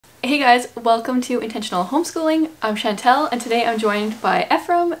Hey guys, welcome to Intentional Homeschooling. I'm Chantel and today I'm joined by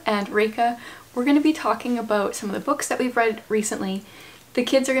Ephraim and Raeca. We're going to be talking about some of the books that we've read recently. The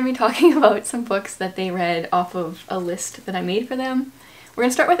kids are going to be talking about some books that they read off of a list that I made for them. We're going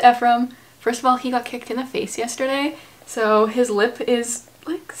to start with Ephraim. First of all, he got kicked in the face yesterday, so his lip is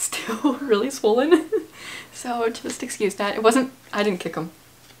like still really swollen. So just excuse that. I didn't kick him.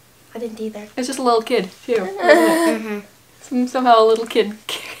 I didn't either. It's just a little kid too, wasn't it? Somehow a little kid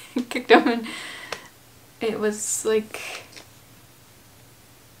kicked him and it was like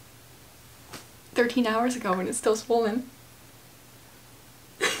 13 hours ago and it's still swollen.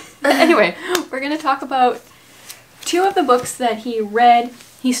 Anyway, we're going to talk about two of the books that he read.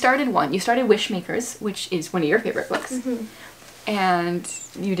 He started one. You started Wishmakers, which is one of your favorite books. And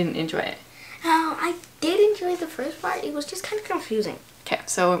you didn't enjoy it. I did enjoy the first part. It was just kind of confusing. Okay,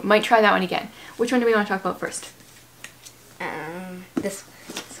 so might try that one again. Which one do we want to talk about first? This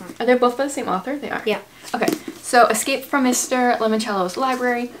one. Are they both by the same author? They are. Yeah. Okay, so Escape from Mr. Limoncello's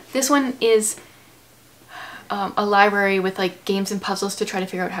Library. This one is a library with like games and puzzles to try to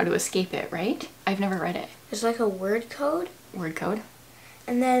figure out how to escape it, right? I've never read it. There's like a word code. Word code?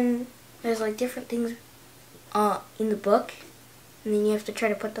 And then there's like different things in the book. And then you have to try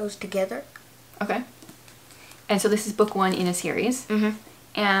to put those together. Okay. And so this is book one in a series.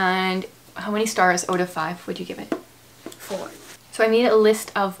 And how many stars out of 5 would you give it? 4. So I made a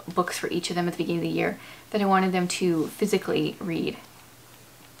list of books for each of them at the beginning of the year that I wanted them to physically read.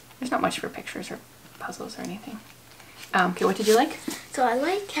 There's not much for pictures or puzzles or anything. Okay, what did you like? So I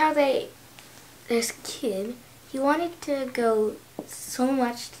liked how this kid, he wanted to go so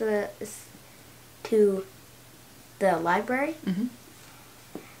much to the library,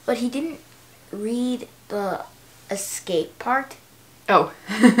 but he didn't read the escape part. Oh.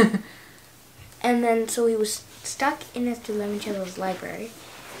 And then so he was stuck in Mr. Limoncello's library.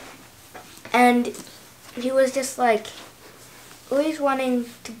 And he was just like always wanting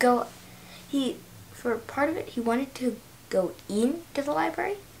to go. For part of it, he wanted to go into the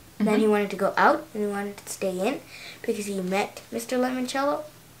library. Then he wanted to go out and he wanted to stay in because he met Mr. Limoncello.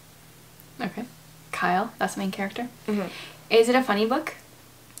 Okay. Kyle, that's the main character. Is it a funny book?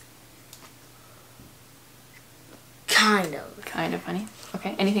 Kind of. Kind of funny.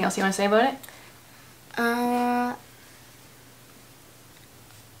 Okay. Anything else you want to say about it?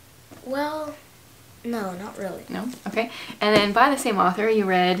 Well, no, not really. No? Okay. And then by the same author, you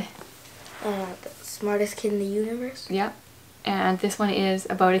read... The Smartest Kid in the Universe. Yeah. And this one is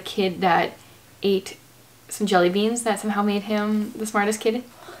about a kid that ate some jelly beans that somehow made him the smartest kid.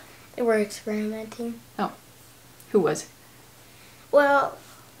 They were experimenting. Oh. Who was? Well,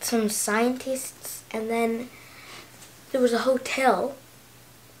 some scientists, and then there was a hotel,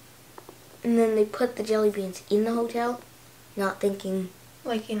 and then they put the jelly beans in the hotel, not thinking...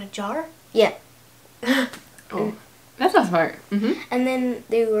 Like in a jar? Yeah. Oh, that's not smart. And then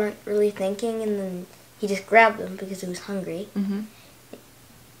they weren't really thinking, and then he just grabbed them because he was hungry.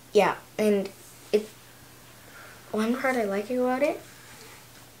 Yeah, and one part I like about it,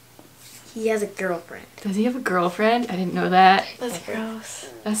 he has a girlfriend. Does he have a girlfriend? I didn't know that. That's gross.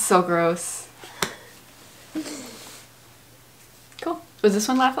 That's so gross. Cool. Was this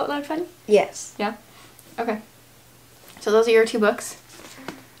one laugh out loud funny? Yes. Yeah? Okay. So those are your 2 books.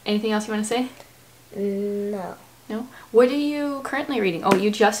 Anything else you want to say? No. No? What are you currently reading? Oh,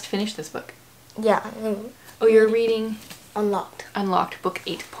 you just finished this book. Yeah. Oh, you're reading... Unlocked. Unlocked, book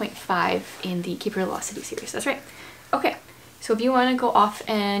 8.5 in the Keep Your Velocity series. That's right. Okay. So if you want to go off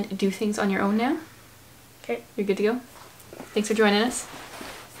and do things on your own now, Okay. you're good to go. Thanks for joining us.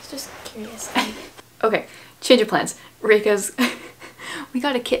 I was just curious. Okay, change of plans. Raeca's... we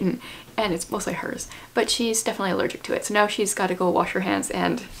got a kitten, and it's mostly hers, but she's definitely allergic to it. So now she's got to go wash her hands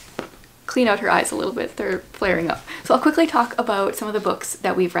and clean out her eyes a little bit. They're flaring up. So I'll quickly talk about some of the books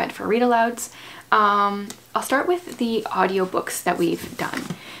that we've read for read alouds. I'll start with the audiobooks that we've done.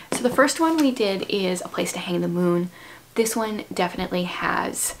 So the first one we did is A Place to Hang the Moon. This one definitely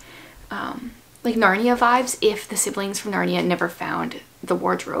has like Narnia vibes if the siblings from Narnia never found the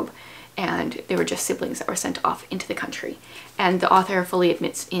wardrobe and they were just siblings that were sent off into the country. And the author fully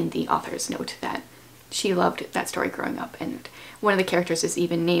admits in the author's note that she loved that story growing up, and one of the characters is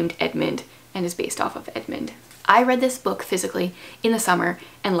even named Edmund and is based off of Edmund. I read this book physically in the summer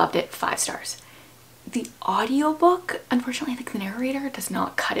and loved it. 5 stars. The audiobook, unfortunately, I think the narrator does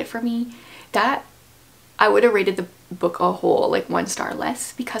not cut it for me. That I would have rated the book a whole like 1 star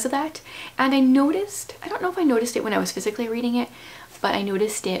less because of that. And I noticed, I don't know if I noticed it when I was physically reading it, but I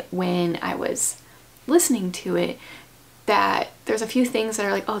noticed it when I was listening to it, that there's a few things that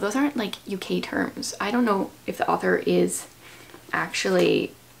are like, oh, those aren't like UK terms. I don't know if the author is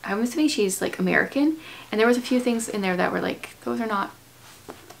actually I'm assuming she's like American, and there was a few things in there that were like, those are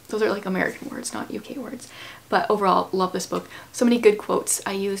like American words, not UK words. But overall, love this book. So many good quotes.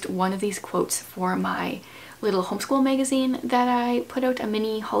 I used one of these quotes for my little homeschool magazine that I put out, a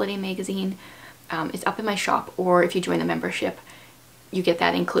mini holiday magazine. It's up in my shop, or if you join the membership, you get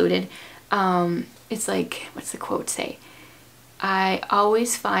that included. It's like, what's the quote say? I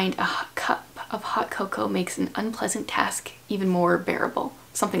always find a cup of hot cocoa makes an unpleasant task even more bearable.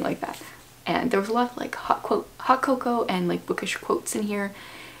 Something like that. And there was a lot of like hot cocoa and like bookish quotes in here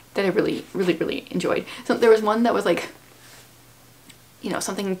that I really, really, really enjoyed. So there was one that was like, you know,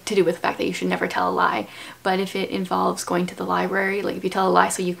 something to do with the fact that you should never tell a lie, but if it involves going to the library, like if you tell a lie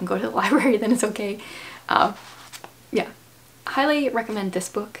so you can go to the library, then it's okay. Yeah, highly recommend this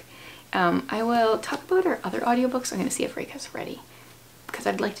book. I will talk about our other audiobooks. I'm going to see if Raeca's ready, because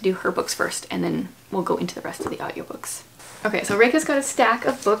I'd like to do her books first, and then we'll go into the rest of the audiobooks. Okay, so Raeca's got a stack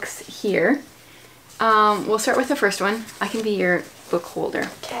of books here. We'll start with the first one. I can be your book holder.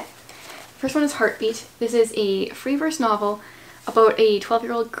 Okay. First one is Heartbeat. This is a free verse novel about a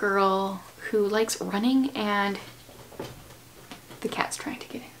 12-year-old girl who likes running, and the cat's trying to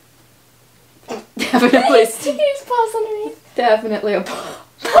get in. Definitely. He's paws under me. Definitely a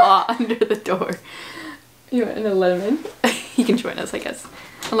paw under the door. You want to let him in? He can join us, I guess.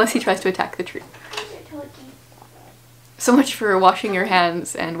 Unless he tries to attack the tree. So much for washing your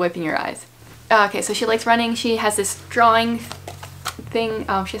hands and wiping your eyes. Okay, so she likes running. She has this drawing thing.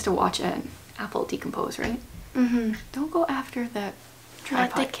 She has to watch an apple decompose, right? Mm-hmm. Don't go after the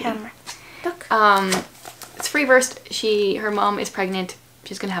tripod. Not the camera. Look. It's free verse. Her mom is pregnant.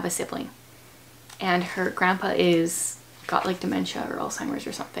 She's gonna have a sibling, and her grandpa is got like dementia or Alzheimer's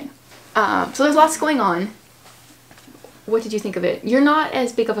or something. So there's lots going on. What did you think of it? You're not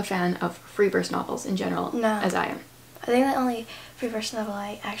as big of a fan of free verse novels in general as I am. I think the only free verse novel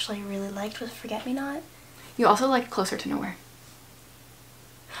I actually really liked was Forget Me Not. You also liked Closer to Nowhere.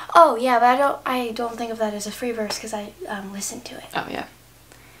 Oh yeah, but I don't think of that as a free verse because I listened to it. Oh yeah.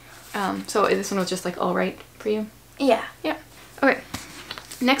 So this one was just like all right for you? Yeah. Yeah. Okay.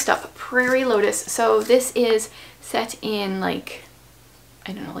 Next up, Prairie Lotus. So this is set in like,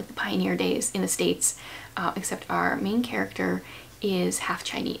 I don't know, like the pioneer days in the States, except our main character is half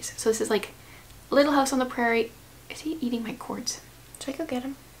Chinese. So this is like Little House on the Prairie. Is he eating my cords? Should I go get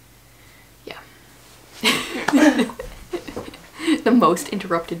him? Yeah. The most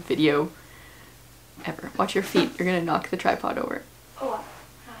interrupted video ever. Watch your feet. You're gonna knock the tripod over. Oh,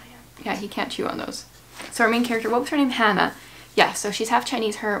 Yeah, he can't chew on those. So our main character, what was her name? Hannah. Yeah, so she's half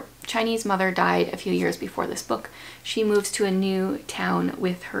Chinese. Her Chinese mother died a few years before this book. She moves to a new town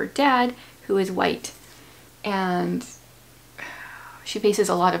with her dad, who is white, and she faces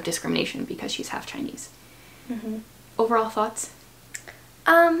a lot of discrimination because she's half Chinese. Mm-hmm. Overall thoughts?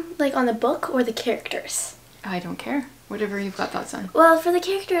 Like on the book or the characters? I don't care. Whatever you've got thoughts on. Well, for the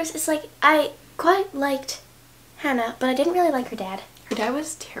characters, it's like I quite liked Hannah, but I didn't really like her dad. Her dad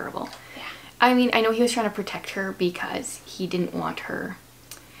was terrible. Yeah. I mean, I know he was trying to protect her because he didn't want her.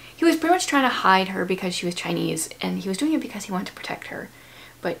 He was pretty much trying to hide her because she was Chinese, and he was doing it because he wanted to protect her.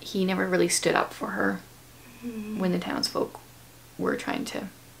 But he never really stood up for her when the townsfolk were trying to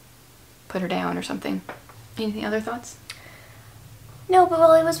put her down or something. Any other thoughts? No, but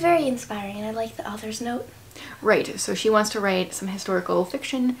well, it was very inspiring, and I like the author's note. Right, so she wants to write some historical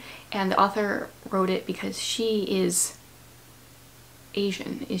fiction, and the author wrote it because she is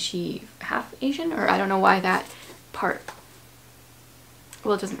Asian. Is she half Asian? Or I don't know why that part.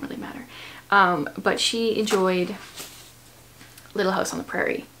 Well, it doesn't really matter. But she enjoyed Little House on the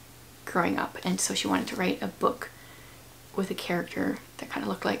Prairie growing up, and so she wanted to write a book with a character that kind of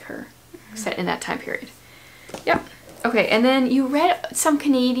looked like her, set in that time period. Yep. Okay, and then you read some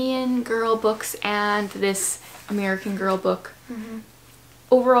Canadian girl books and this American girl book. Mm-hmm.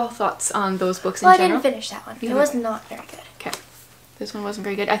 Overall thoughts on those books in Well, I general? didn't finish that one. It was not very good. Okay. This one wasn't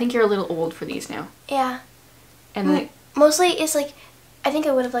very good. I think you're a little old for these now. Yeah. And Mostly, it's like, I think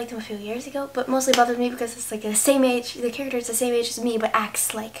I would have liked them a few years ago, but mostly bothered me because it's like the same age, the character is the same age as me, but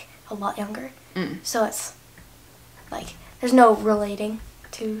acts like a lot younger. So it's like, there's no relating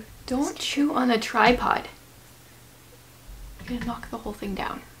to... Don't chew on a tripod. You're gonna knock the whole thing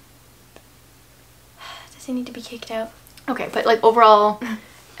down. Does he need to be kicked out? Okay, but like overall,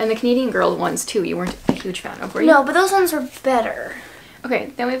 and the Canadian girl ones too, you weren't a huge fan of, were you? No, but those ones were better.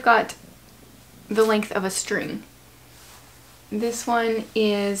 Okay, then we've got The Length of a String. This one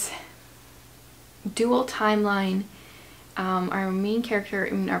is dual timeline. Our main character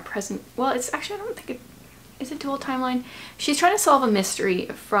in our present, well, it's actually, I don't think is it dual timeline? She's trying to solve a mystery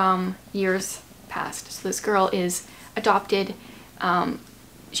from years past. So this girl is adopted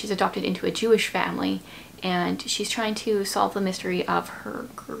she's adopted into a Jewish family, and she's trying to solve the mystery of her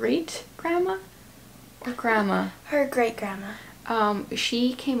great-grandma or grandma. Her great-grandma.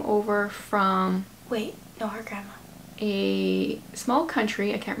 She came over from... Wait, no, her grandma. A small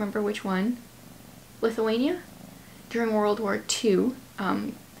country, I can't remember which one, Lithuania, during World War II.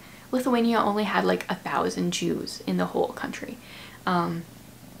 Lithuania only had like 1,000 Jews in the whole country.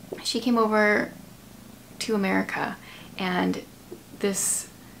 She came over to America, and this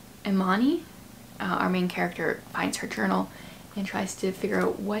Imani, our main character, finds her journal and tries to figure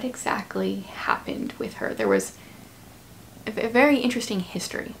out what exactly happened with her. There was a very interesting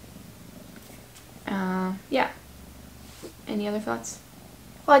history. Yeah. Any other thoughts?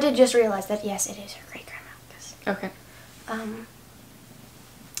 Well, I did just realize that, yes, it is her great-grandma. Okay.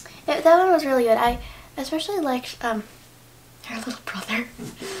 That one was really good. I especially liked her little brother.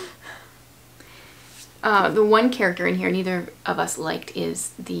 The one character in here neither of us liked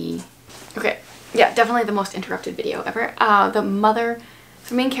is the... Okay, yeah, definitely the most interrupted video ever. The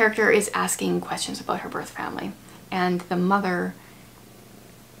main character is asking questions about her birth family, and the mother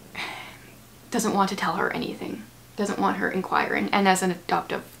doesn't want to tell her anything, doesn't want her inquiring, and as an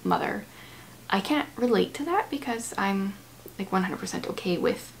adoptive mother, I can't relate to that because I'm like 100% okay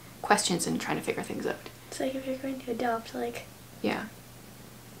with questions and trying to figure things out. It's like if you're going to adopt, like... Yeah.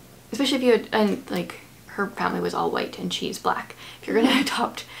 Especially if you, and like, her family was all white and she's black. If you're gonna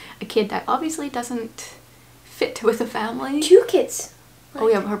adopt a kid that obviously doesn't fit with the family. 2 kids. Oh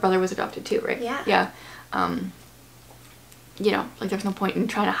yeah, her brother was adopted too, right? Yeah. Yeah. You know, like there's no point in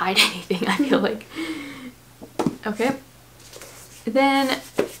trying to hide anything, I feel like. Okay. Then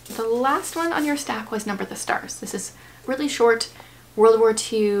the last one on your stack was Number the Stars. This is really short, World War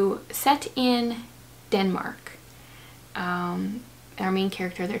II, set in Denmark. Our main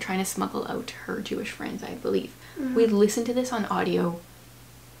character, they're trying to smuggle out her Jewish friends, I believe. Mm-hmm. We listened to this on audio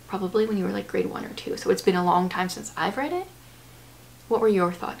probably when you were like grade 1 or 2, so it's been a long time since I've read it. What were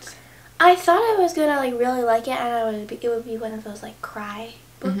your thoughts? I thought I was gonna like really like it, and it would be one of those like cry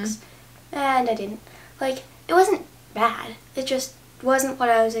books, and I didn't. Like, it wasn't bad. It just wasn't what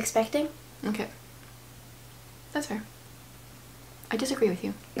I was expecting. Okay. That's fair. I disagree with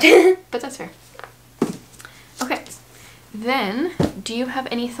you, but that's fair. Okay. Then, do you have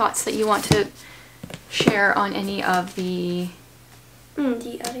any thoughts that you want to share on any of the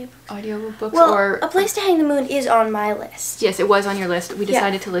audiobooks? Well, or A Place to Hang the Moon is on my list. Yes, it was on your list. We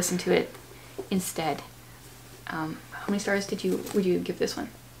decided to listen to it instead. How many stars would you give this one?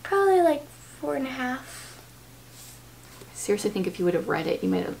 Probably like 4.5. Seriously think if you would have read it, you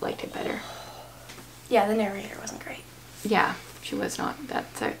might have liked it better. Yeah, the narrator wasn't great. Yeah, she was not.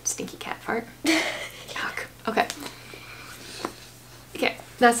 That's a stinky cat fart. Yuck. Okay. Okay,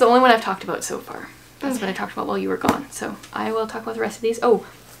 that's the only one I've talked about so far. That's what I talked about while you were gone. So I will talk about the rest of these. Oh,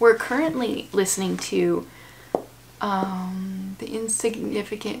 we're currently listening to The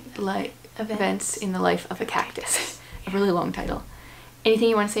Insignificant Events in the Life of a Cactus. A really long title. Anything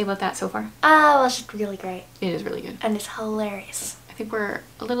you want to say about that so far? Well, it's just really great. It is really good. And it's hilarious. I think we're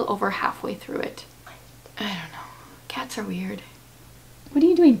a little over halfway through it. I don't know. Cats are weird. What are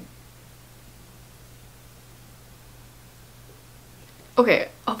you doing? Okay,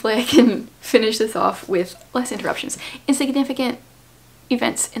 hopefully I can finish this off with less interruptions. Insignificant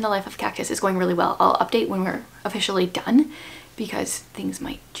Events in the Life of Cactus is going really well. I'll update when we're officially done because things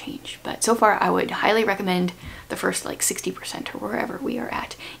might change. But so far I would highly recommend the first like 60% or wherever we are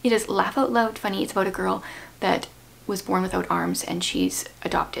at. It is laugh out loud funny. It's about a girl that was born without arms and she's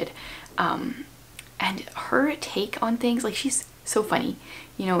adopted. And her take on things, like she's so funny.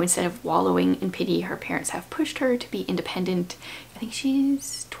 You know, instead of wallowing in pity, her parents have pushed her to be independent. I think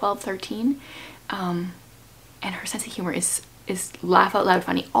she's 12, 13. And her sense of humor is laugh out loud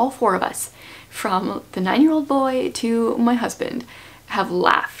funny. All 4 of us, from the 9-year-old boy to my husband, have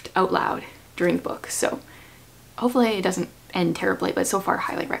laughed out loud during the book. So hopefully it doesn't end terribly, but so far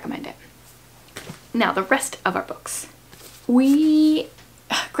highly recommend it. Now the rest of our books.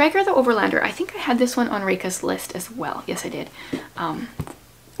 Gregor the Overlander, I think I had this one on Raeca's list as well. Yes, I did.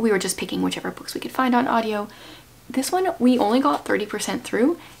 We were just picking whichever books we could find on audio. This one, we only got 30%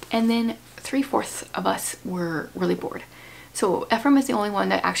 through, and then 3/4 of us were really bored. So Ephraim is the only one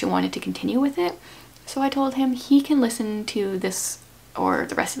that actually wanted to continue with it. So I told him he can listen to this or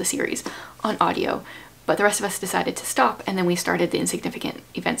the rest of the series on audio, but the rest of us decided to stop, and then we started The Insignificant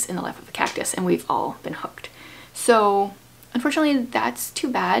Events in the Life of a Cactus, and we've all been hooked. So unfortunately, that's too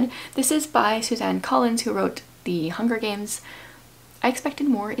bad. This is by Suzanne Collins, who wrote The Hunger Games. I expected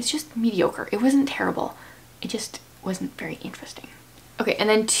more. It's just mediocre. It wasn't terrible. It just wasn't very interesting. Okay, and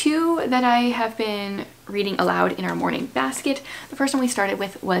then two that I have been reading aloud in our morning basket. The first one we started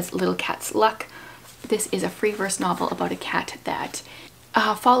with was Little Cat's Luck. This is a free verse novel about a cat that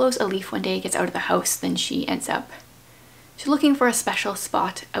follows a leaf one day, gets out of the house, then she's looking for a special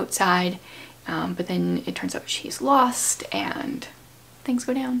spot outside, but then it turns out she's lost and things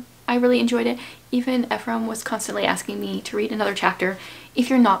go down. I really enjoyed it. Even Ephraim was constantly asking me to read another chapter. If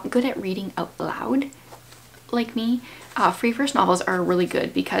you're not good at reading out loud, like me, free verse novels are really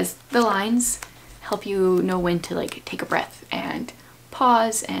good because the lines help you know when to like take a breath and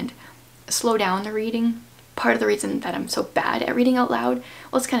pause and slow down the reading. Part of the reason that I'm so bad at reading out loud,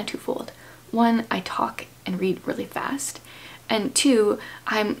 well, it's kind of twofold. One, I talk and read really fast, and two,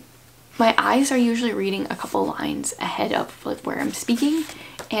 my eyes are usually reading a couple lines ahead of like where I'm speaking,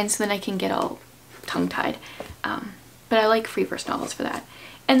 and so then I can get all tongue-tied. But I like free verse novels for that.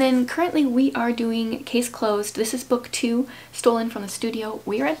 And then currently we are doing Case Closed. This is book 2, Stolen from the Studio.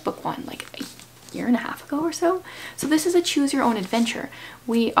 We are at book 1 like a year and a half ago or so. So this is a choose your own adventure.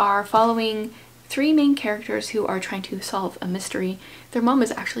 We are following 3 main characters who are trying to solve a mystery. Their mom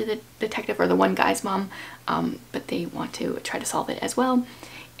is actually the detective, or the one guy's mom, but they want to try to solve it as well.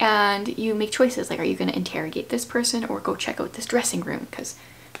 And you make choices like, are you going to interrogate this person or go check out this dressing room? Because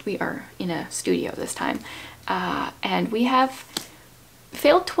we are in a studio this time. And we have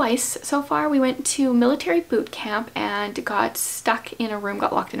failed twice so far. We went to military boot camp and got stuck in a room,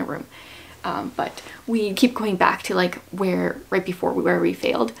 got locked in a room. But we keep going back to like right before where we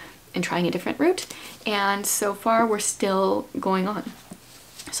failed and trying a different route. And so far we're still going on.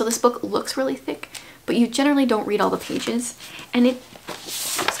 So this book looks really thick, but you generally don't read all the pages. And I'm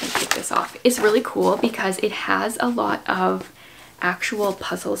just gonna take this off. It's really cool because it has a lot of actual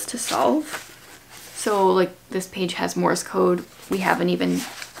puzzles to solve. So like this page has Morse code. We haven't even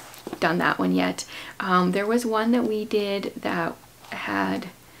done that one yet. There was one that we did that had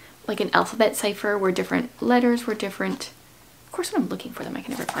like an alphabet cipher where different letters were different. Of course, when I'm looking for them, I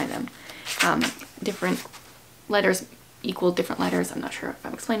can never find them. Different letters equal different letters. I'm not sure if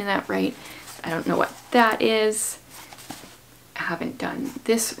I'm explaining that right. I don't know what that is. I haven't done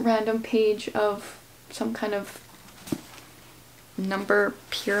this random page of some kind of number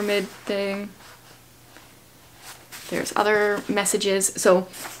pyramid thing. There's other messages. So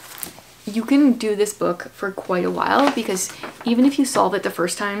you can do this book for quite a while because even if you solve it the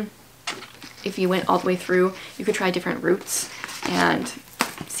first time, if you went all the way through, you could try different routes and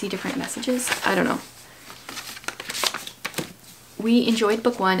see different messages. I don't know. We enjoyed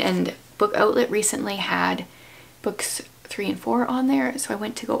book 1, and Book Outlet recently had books 3 and 4 on there, so I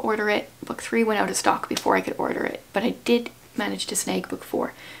went to go order it. Book 3 went out of stock before I could order it, but I did manage to snag book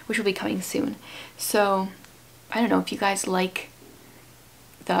 4, which will be coming soon. So I don't know if you guys like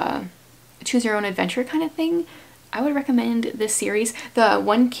the choose your own adventure kind of thing. I would recommend this series. The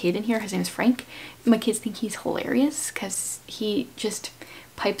one kid in here, his name is Frank. My kids think he's hilarious because he just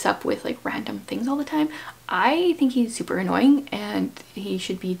pipes up with like random things all the time. I think he's super annoying and he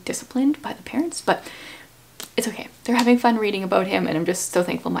should be disciplined by the parents, but it's okay. They're having fun reading about him, and I'm just so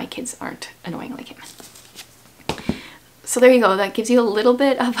thankful my kids aren't annoying like him. So there you go. That gives you a little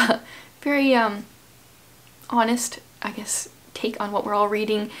bit of a very honest, I guess, take on what we're all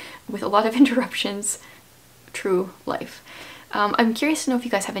reading with a lot of interruptions. True life. I'm curious to know if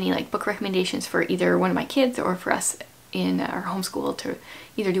you guys have any like book recommendations for either one of my kids or for us in our homeschool to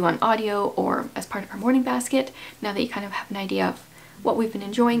either do on audio or as part of our morning basket, now that you kind of have an idea of what we've been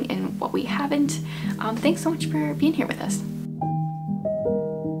enjoying and what we haven't. Thanks so much for being here with us.